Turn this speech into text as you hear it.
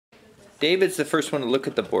David's the first one to look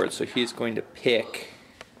at the board, so he's going to pick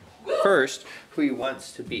first who he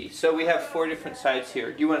wants to be. So we have 4 different sides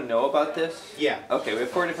here. Do you want to know about this? Yeah. Okay, we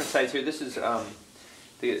have 4 different sides here. This is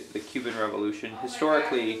the Cuban Revolution.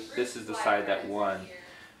 Historically, this is the side that won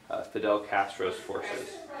Fidel Castro's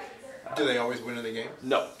forces. Do they always win in the game?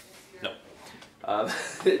 No, no.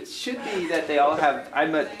 It should be that they all have.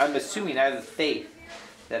 I'm assuming, I have faith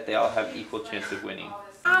that they all have equal chance of winning.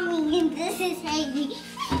 This is Haley.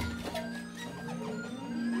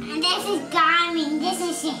 And this is Garmin. This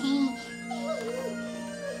is Shaheen.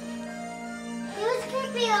 Who's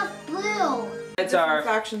gonna be a blue? It's our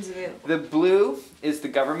factions available. The blue is the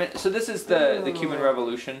government. So this is the Cuban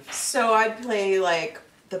Revolution. So I'd play like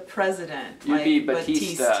the president. You'd like be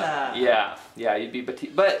Batista. Yeah, you'd be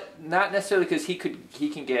Batista, but not necessarily because he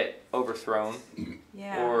can get overthrown,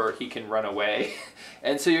 or he can run away,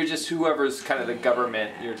 and so you're just whoever's kind of the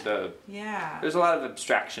government. You're the There's a lot of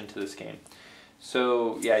abstraction to this game.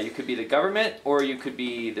 So yeah, you could be the government, or you could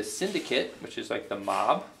be the syndicate, which is like the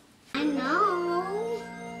mob. I know.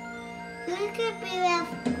 Who could be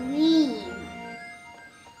left green?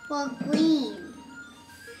 Well, green.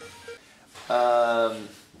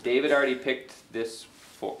 David already picked this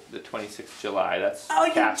for the 26th of July. That's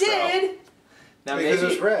Castro. You did? Now because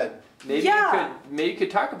it's red. Maybe you could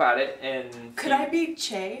talk about it and. Could I be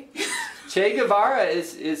Che? Che Guevara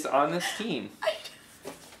is on this team.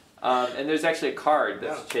 And there's actually a card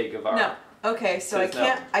that's Che Guevara. No. Okay, so I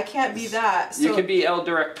can't be that. So you could be El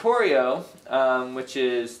Directorio, which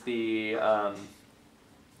is the kind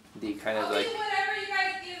of like. Do whatever you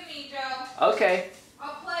guys give me, Joe. Okay.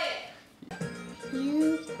 I'll play it.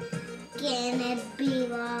 You gonna be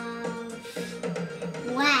red.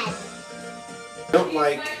 I don't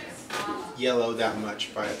like yellow that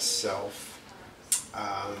much by itself.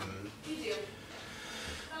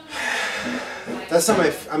 That's not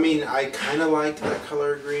my. I mean, I kind of like that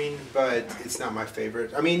color green, but it's not my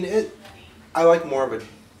favorite. I mean, I like more of a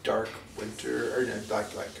dark winter or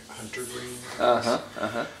like hunter green.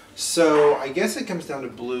 So I guess it comes down to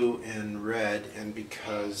blue and red, and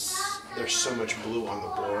because there's so much blue on the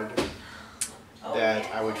board, that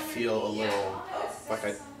I would feel a little like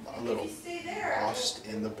a little lost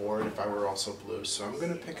in the board if I were also blue. So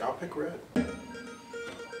I'll pick red.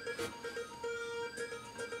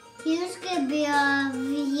 He's gonna be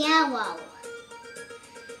yellow.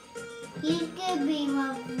 He's gonna be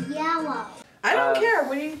yellow. I don't care.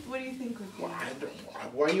 What do you think would be?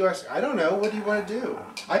 Why do you ask? I don't know. What do you want to do?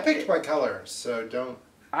 I picked my color, so don't.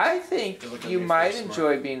 I think you might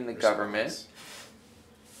enjoy being the government,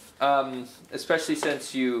 especially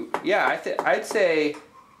since you. Yeah, I'd say.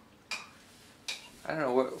 I don't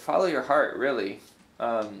know. Follow your heart, really.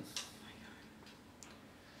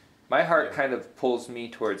 My heart kind of pulls me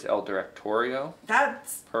towards El Directorio.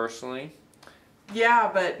 That's personally. Yeah,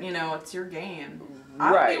 but it's your game.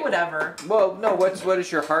 Right. I'll do whatever. Well, no. What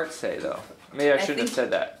does your heart say though? Maybe I shouldn't have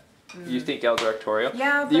said that. You think El Directorio?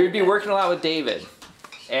 Yeah. But you'd be working a lot with David,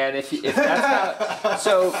 and if that's not,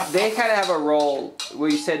 so they kind of have a role. Well,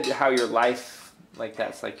 you said how your life, like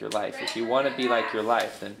that's like your life. If you want to be like your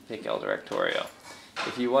life, then pick El Directorio.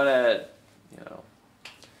 If you want to,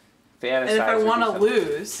 fantasize. And if I want to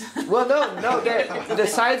lose. Well, no, the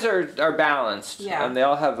sides are balanced, and they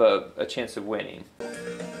all have a chance of winning.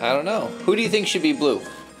 I don't know. Who do you think should be blue?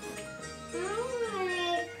 I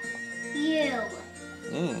like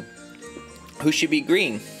you. Who should be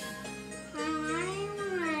green?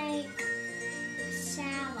 I like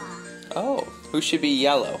Sarah. Oh, who should be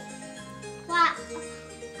yellow? What?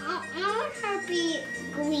 I want her to be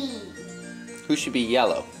green. Who should be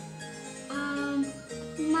yellow?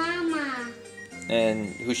 Mama. And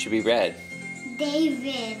who should be red?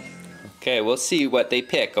 David. Okay, we'll see what they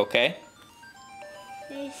pick, okay?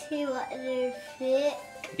 Let's see what they pick.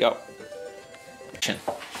 Yup.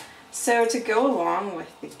 So to go along with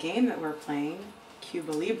the game that we're playing,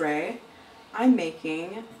 Cuba Libre, I'm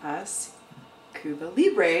making us Cuba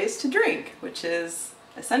Libres to drink, which is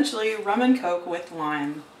essentially rum and coke with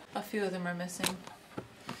lime. A few of them are missing.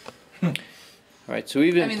 Alright, so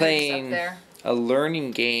we've been playing a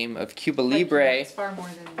learning game of Cuba Libre. It's far more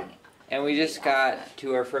than me. And we just got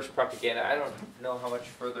to our first propaganda. I don't know how much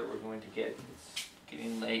further we're going to get. It's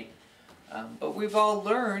getting late. But we've all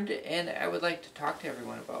learned, and I would like to talk to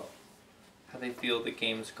everyone about how they feel the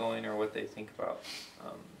game's going or what they think about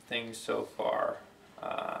things so far.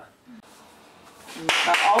 We've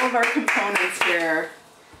got all of our components here.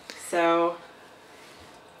 So,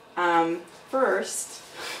 first,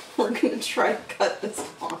 we're going to try to cut this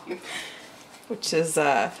lime, which is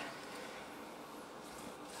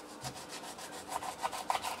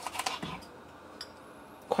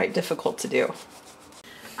quite difficult to do.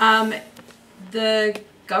 The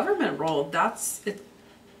government role, that's it.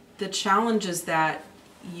 The challenge is that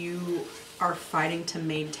you are fighting to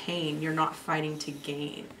maintain, you're not fighting to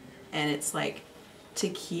gain. And it's like, to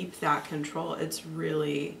keep that control, it's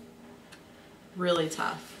really, really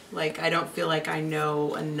tough. Like, I don't feel like I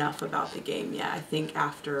know enough about the game yet. I think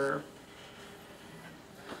after,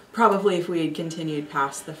 probably if we had continued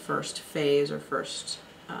past the first phase or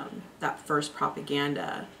that first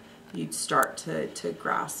propaganda, you'd start to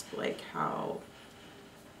grasp like how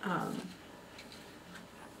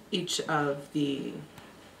each of the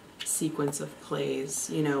sequence of plays,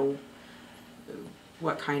 you know,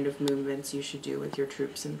 what kind of movements you should do with your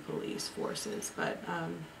troops and police forces. But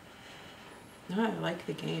no, I like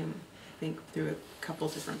the game. I think through a couple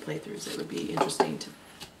different playthroughs it would be interesting to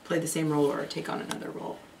play the same role or take on another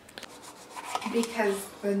role. Because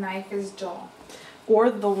the knife is dull.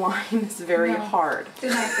 Or the line is very hard. The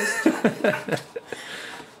knife is dull.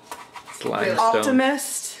 It's limestone.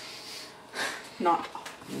 Optimist, not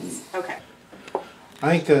optimist. Okay.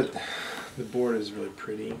 I think that the board is really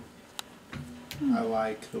pretty. I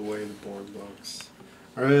like the way the board looks.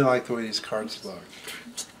 I really like the way these cards look.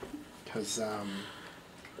 Because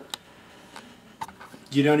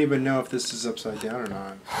you don't even know if this is upside down or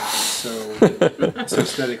not. It's so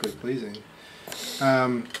aesthetically pleasing.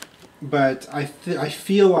 But I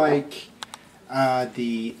feel like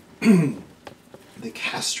the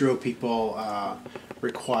Castro people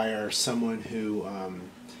require someone who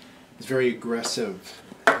is very aggressive,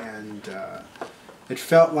 and it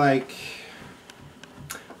felt like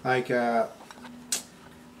it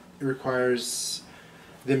requires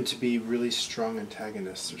them to be really strong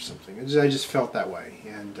antagonists or something. I just felt that way,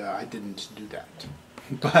 and I didn't do that.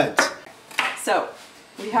 But so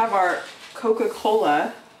we have our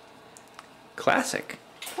Coca-Cola Classic.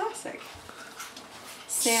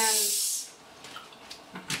 Sans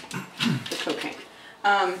the cocaine.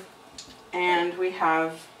 And we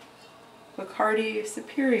have Bacardi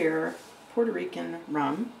Superior Puerto Rican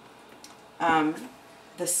rum.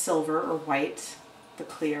 The silver or white, the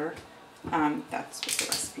clear. That's what the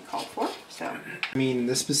recipe called for. So I mean,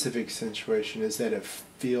 this specific situation is that it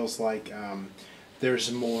feels like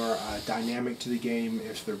there's more dynamic to the game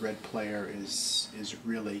if the red player is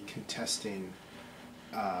really contesting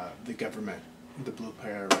the government. The blue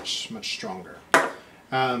player is much stronger.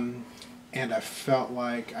 And I felt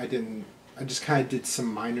like I just kind of did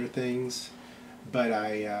some minor things, but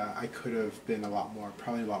I could have been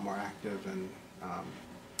probably a lot more active and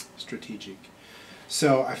strategic.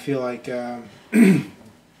 So I feel like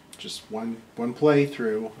just one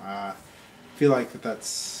playthrough. I feel like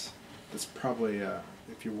that's probably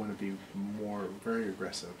if you want to be very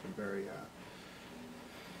aggressive and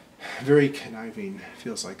very conniving.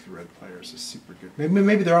 Feels like the red players is super good.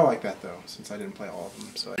 Maybe they're all like that though, since I didn't play all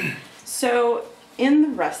of them. So in the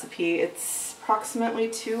recipe, it's approximately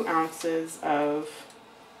 2 ounces of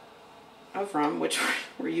rum, which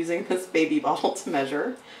we're using this baby bottle to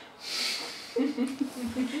measure.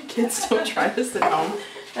 Kids don't try this at home.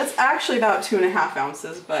 That's actually about 2.5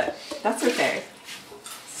 ounces, but that's okay.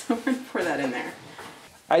 So we're gonna pour that in there.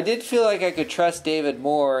 I did feel like I could trust David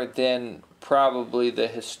more than probably the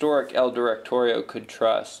historic El Directorio could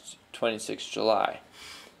trust 26 July.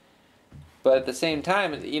 But at the same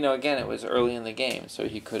time, you know, again, it was early in the game, so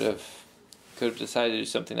he could have decided to do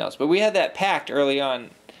something else. But we had that pact early on.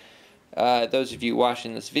 Those of you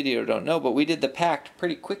watching this video don't know, but we did the pact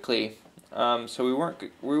pretty quickly, so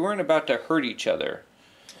we weren't about to hurt each other,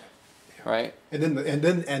 right? And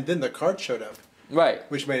then the card showed up. Right.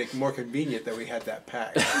 Which made it more convenient that we had that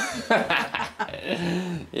pack.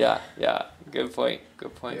 Yeah. Good point.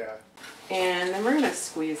 Yeah. And then we're going to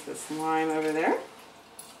squeeze this lime over there.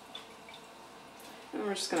 And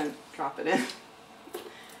we're just going to drop it in.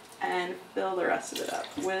 And fill the rest of it up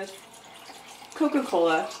with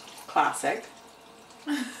Coca-Cola Classic.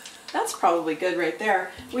 That's probably good right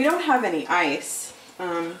there. We don't have any ice,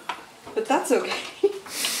 but that's okay.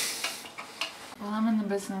 Well, I'm in the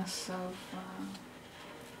business of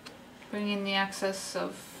bringing the access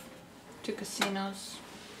to casinos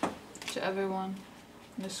to everyone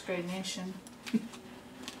in this great nation.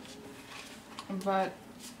 But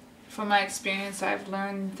from my experience, I've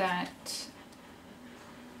learned that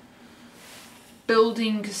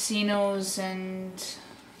building casinos and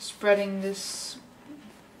spreading this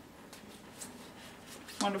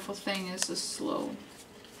wonderful thing is a slow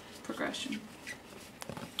progression.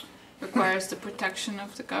 Requires the protection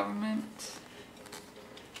of the government.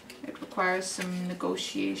 It requires some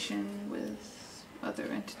negotiation with other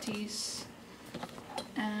entities,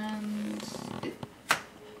 and it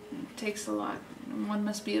takes a lot one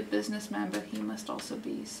must be a businessman, but he must also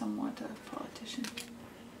be somewhat a politician.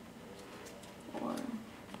 Or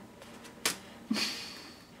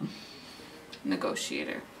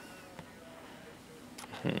negotiator.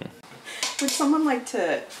 Would someone like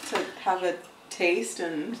to have a taste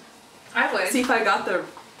and I would. see if I got the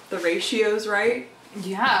ratios right?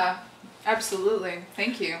 Yeah, absolutely.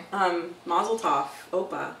 Thank you. Mazel tov,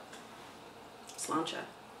 Opa, Slancha.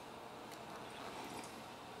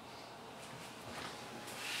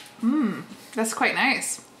 That's quite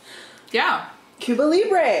nice. Yeah. Cuba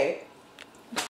Libre.